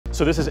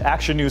So this is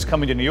Action News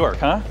coming to New York,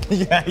 huh?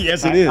 Yeah,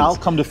 yes it is. I'll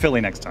come to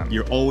Philly next time.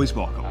 You're always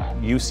welcome.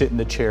 You sit in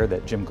the chair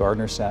that Jim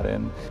Gardner sat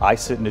in. I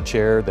sit in a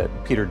chair that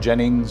Peter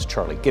Jennings,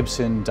 Charlie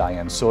Gibson,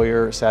 Diane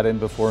Sawyer sat in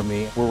before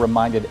me. We're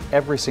reminded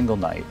every single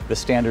night the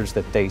standards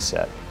that they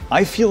set.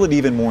 I feel it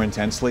even more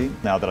intensely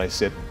now that I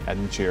sit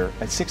in the chair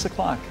at 6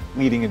 o'clock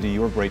leading into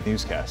your great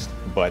newscast.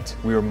 But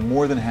we are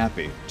more than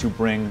happy to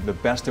bring the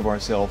best of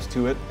ourselves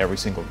to it every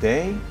single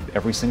day,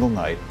 every single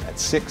night at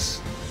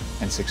 6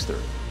 and 6:30.